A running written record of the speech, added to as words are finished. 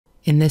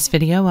In this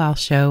video, I'll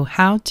show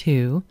how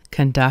to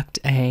conduct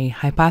a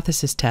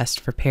hypothesis test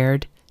for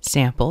paired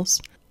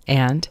samples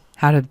and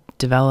how to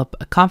develop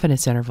a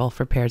confidence interval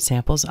for paired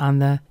samples on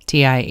the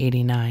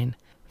TI89.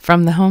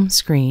 From the home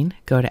screen,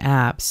 go to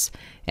Apps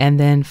and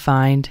then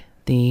find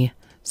the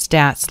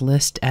Stats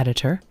List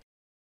Editor.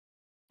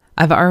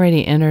 I've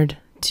already entered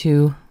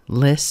two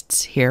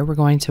lists here. We're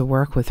going to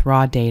work with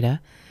raw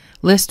data.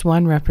 List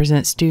 1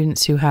 represents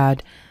students who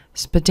had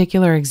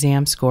particular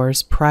exam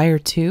scores prior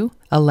to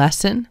a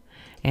lesson,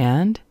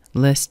 and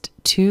list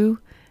 2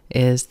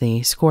 is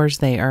the scores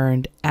they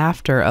earned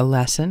after a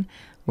lesson.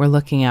 We're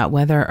looking at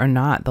whether or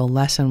not the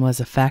lesson was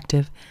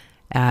effective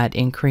at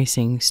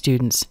increasing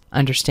students'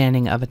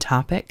 understanding of a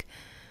topic.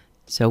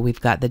 So we've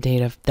got the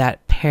data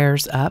that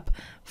pairs up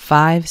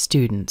 5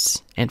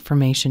 students'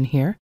 information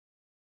here.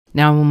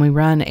 Now when we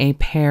run a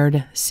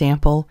paired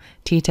sample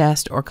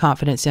t-test or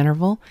confidence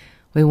interval,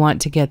 we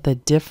want to get the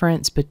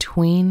difference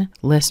between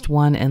list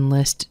 1 and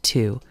list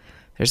 2.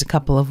 There's a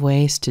couple of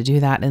ways to do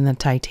that in the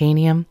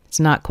Titanium. It's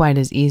not quite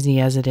as easy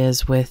as it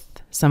is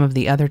with some of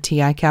the other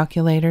TI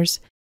calculators.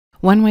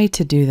 One way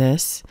to do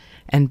this,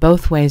 and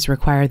both ways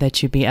require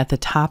that you be at the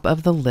top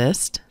of the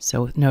list,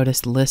 so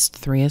notice list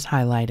 3 is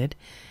highlighted,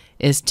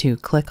 is to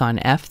click on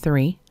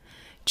F3,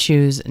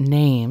 choose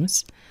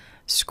Names,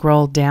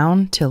 scroll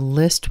down to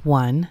list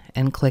 1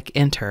 and click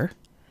Enter,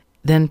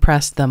 then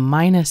press the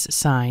minus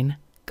sign,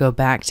 go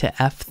back to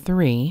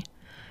F3,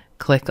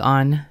 click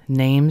on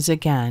Names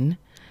again,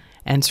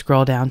 and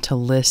scroll down to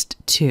list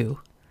 2.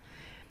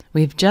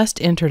 We've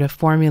just entered a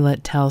formula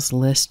that tells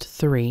list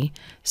 3.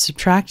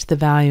 Subtract the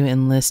value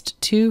in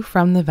list 2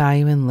 from the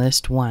value in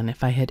list 1.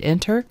 If I hit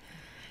enter,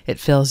 it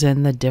fills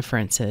in the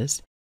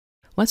differences.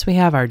 Once we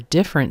have our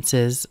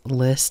differences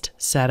list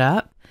set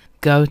up,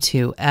 go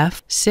to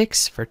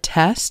F6 for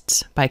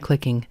tests by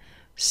clicking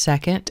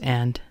second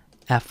and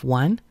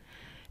F1,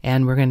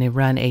 and we're going to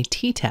run a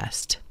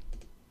t-test.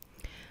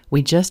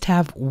 We just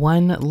have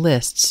one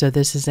list, so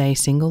this is a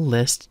single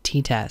list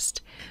t-test.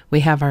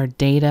 We have our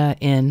data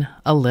in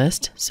a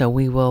list, so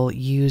we will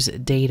use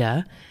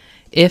data.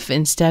 If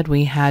instead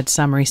we had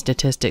summary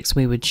statistics,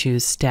 we would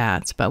choose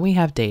stats, but we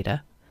have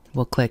data.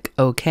 We'll click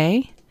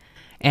OK,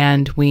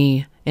 and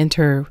we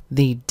enter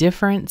the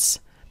difference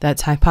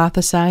that's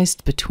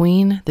hypothesized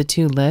between the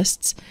two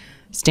lists.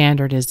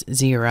 Standard is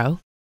 0.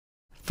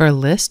 For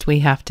list, we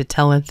have to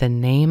tell it the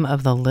name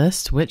of the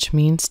list, which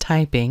means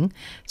typing.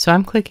 So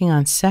I'm clicking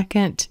on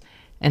second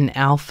and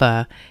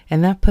alpha,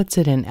 and that puts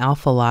it in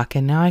alpha lock.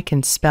 And now I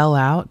can spell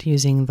out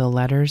using the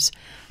letters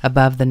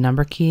above the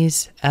number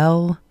keys,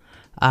 L,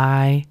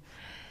 I,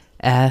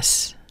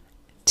 S,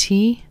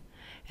 T,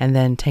 and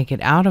then take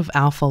it out of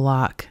alpha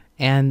lock,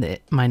 and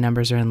my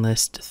numbers are in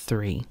list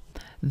 3.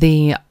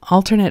 The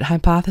alternate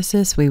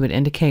hypothesis, we would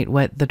indicate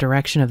what the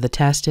direction of the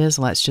test is.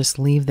 Let's just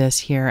leave this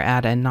here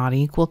at a not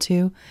equal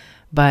to,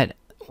 but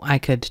I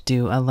could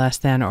do a less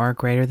than or a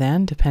greater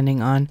than,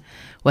 depending on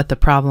what the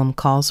problem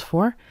calls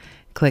for.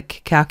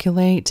 Click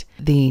Calculate.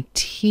 The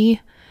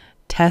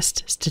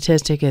t-test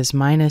statistic is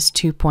minus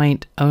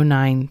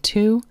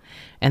 2.092,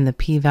 and the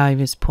p-value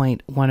is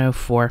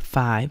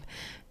 0.1045.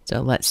 So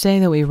let's say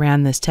that we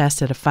ran this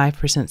test at a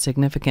 5%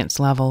 significance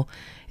level.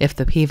 If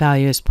the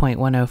p-value is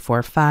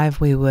 0.1045,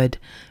 we would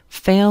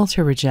fail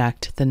to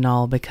reject the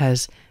null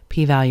because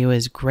p-value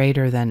is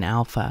greater than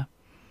alpha.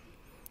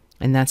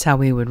 And that's how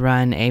we would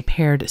run a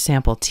paired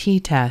sample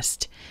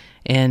t-test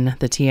in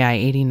the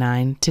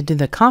TI89. To do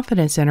the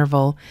confidence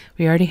interval,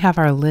 we already have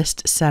our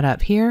list set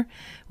up here.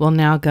 We'll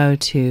now go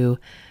to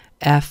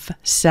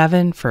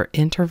F7 for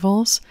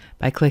intervals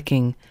by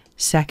clicking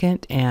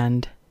second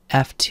and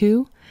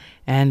F2.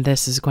 And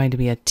this is going to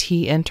be a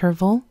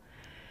t-interval.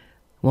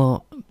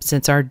 Well,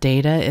 since our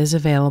data is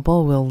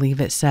available, we'll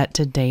leave it set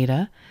to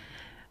data.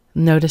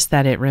 Notice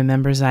that it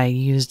remembers I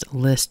used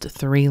list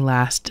 3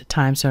 last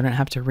time, so I don't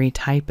have to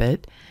retype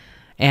it.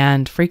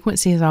 And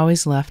frequency is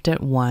always left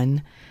at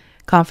 1.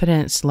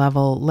 Confidence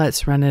level,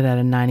 let's run it at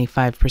a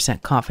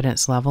 95%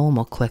 confidence level, and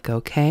we'll click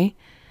OK.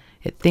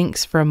 It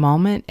thinks for a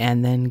moment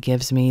and then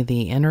gives me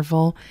the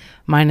interval,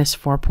 minus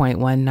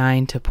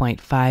 4.19 to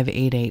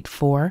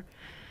 0.5884.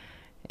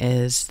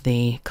 Is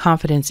the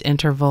confidence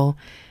interval.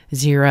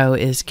 0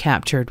 is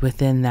captured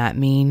within that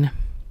mean.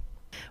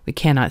 We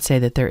cannot say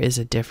that there is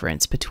a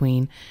difference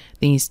between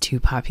these two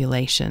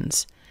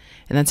populations.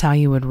 And that's how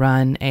you would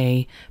run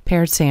a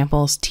paired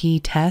samples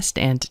t-test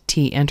and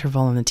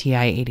t-interval in the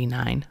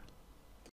TI89.